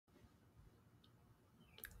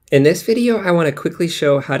In this video, I want to quickly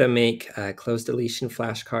show how to make cloze deletion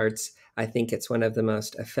flashcards. I think it's one of the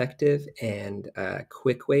most effective and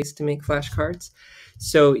quick ways to make flashcards.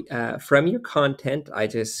 So from your content, I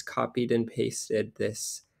just copied and pasted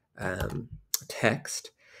this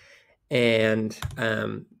text. And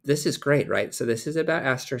this is great, right? So this is about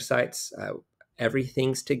astrocytes.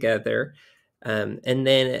 Everything's together. And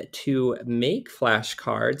then to make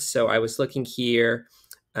flashcards, so I was looking here.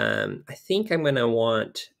 I think I'm going to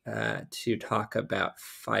want to talk about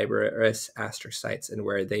fibrous astrocytes and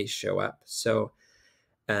where they show up. So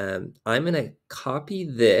I'm going to copy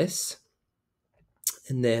this,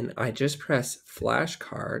 and then I just press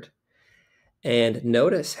flashcard. And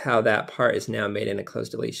notice how that part is now made in a cloze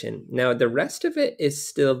deletion. Now the rest of it is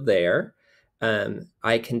still there.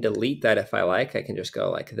 I can delete that if I like. I can just go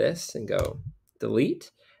like this and go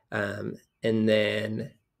delete. And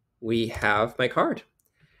then we have my card.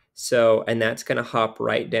 So, and that's going to hop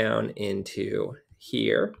right down into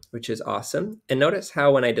here, which is awesome. And notice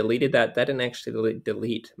how when I deleted that, that didn't actually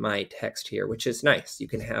delete my text here, which is nice. You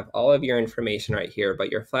can have all of your information right here,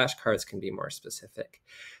 but your flashcards can be more specific.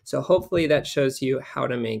 So hopefully that shows you how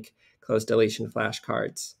to make cloze deletion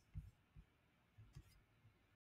flashcards.